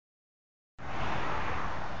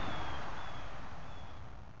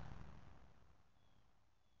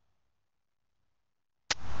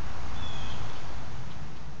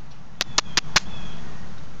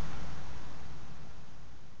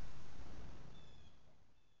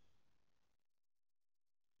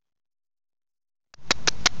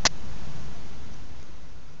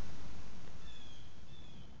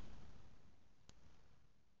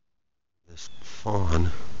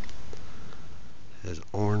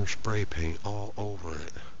orange spray paint all over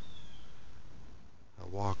it. I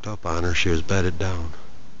walked up on her, she was bedded down.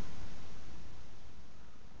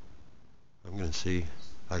 I'm gonna see,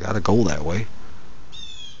 I gotta go that way.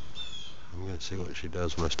 I'm gonna see what she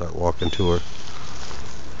does when I start walking to her.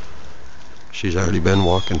 She's already been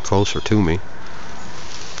walking closer to me.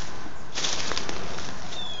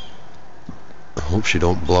 I hope she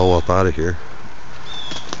don't blow up out of here.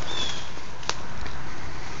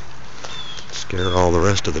 Scare all the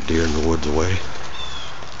rest of the deer in the woods away.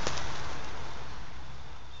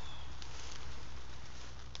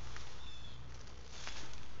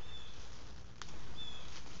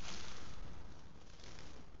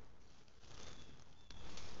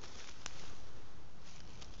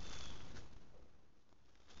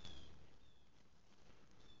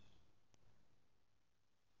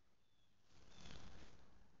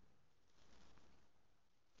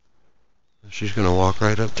 She's gonna walk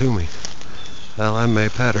right up to me. Hell, I may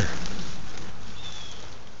pet her.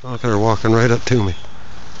 Look at her walking right up to me.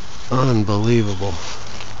 Unbelievable.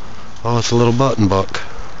 Oh, it's a little button buck.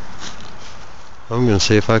 I'm gonna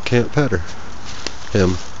see if I can't pet her.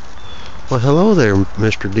 Him. Well, hello there,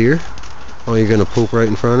 Mr. Deer. Oh, you're gonna poop right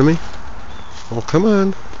in front of me? Well, come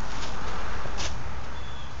on.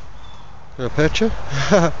 Can I pet you?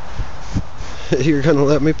 You're gonna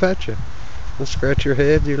let me pet you. Let's scratch your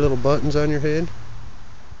head, your little buttons on your head.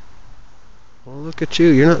 Well, look at you.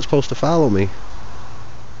 You're not supposed to follow me.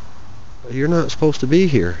 You're not supposed to be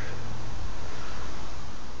here.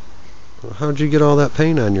 Well, how'd you get all that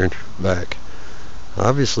paint on your back?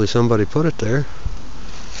 Obviously somebody put it there.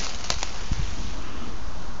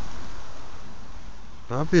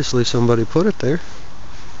 Obviously somebody put it there.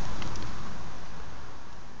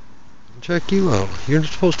 Check you out. You're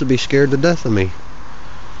supposed to be scared to death of me.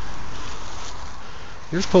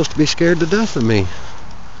 You're supposed to be scared to death of me.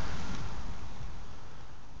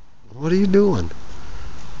 What are you doing?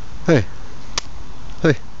 Hey.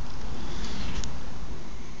 Hey.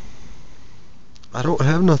 I don't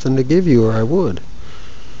have nothing to give you, or I would.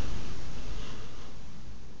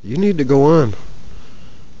 You need to go on.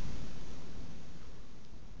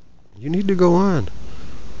 You need to go on.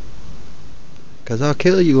 'Cause I'll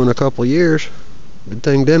kill you in a couple years. Good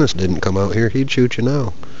thing Dennis didn't come out here. He'd shoot you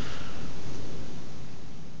now.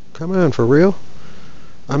 Come on, for real?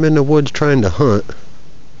 I'm in the woods trying to hunt,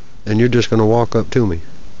 and you're just gonna walk up to me.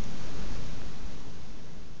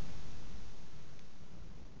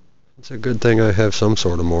 It's a good thing I have some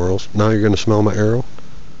sort of morals. Now you're gonna smell my arrow?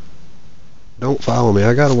 Don't follow me.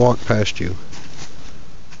 I gotta walk past you.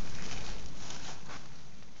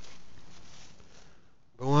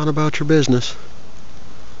 Go on about your business.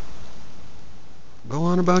 Go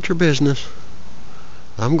on about your business.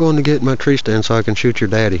 I'm going to get in my tree stand so I can shoot your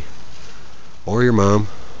daddy. Or your mom.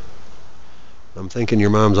 I'm thinking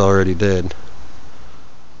your mom's already dead.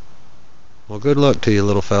 Well, good luck to you,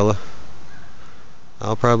 little fella.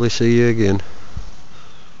 I'll probably see you again.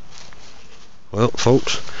 Well,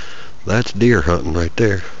 folks, that's deer hunting right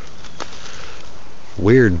there.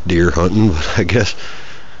 Weird deer hunting, but I guess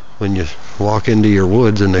when you walk into your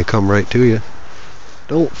woods and they come right to you.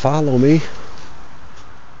 Don't follow me.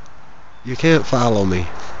 You can't follow me.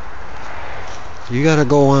 You gotta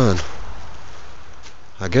go on.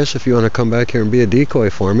 I guess if you want to come back here and be a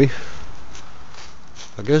decoy for me.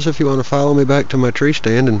 I guess if you want to follow me back to my tree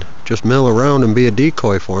stand and just mill around and be a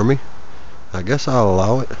decoy for me, I guess I'll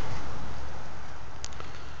allow it.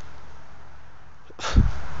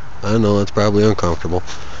 I know it's probably uncomfortable.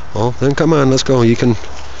 Well, then come on, let's go.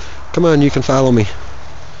 Come on, you can follow me.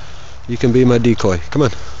 You can be my decoy. Come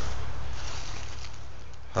on.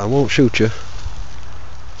 I won't shoot you.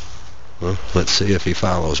 Well, let's see if he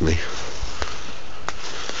follows me.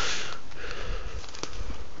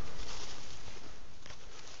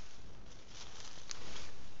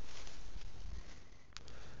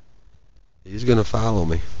 He's gonna follow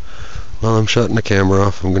me. Well, I'm shutting the camera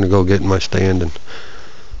off. I'm gonna go get in my stand, and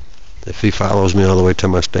if he follows me all the way to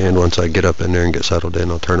my stand, once I get up in there and get settled in,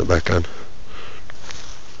 I'll turn it back on.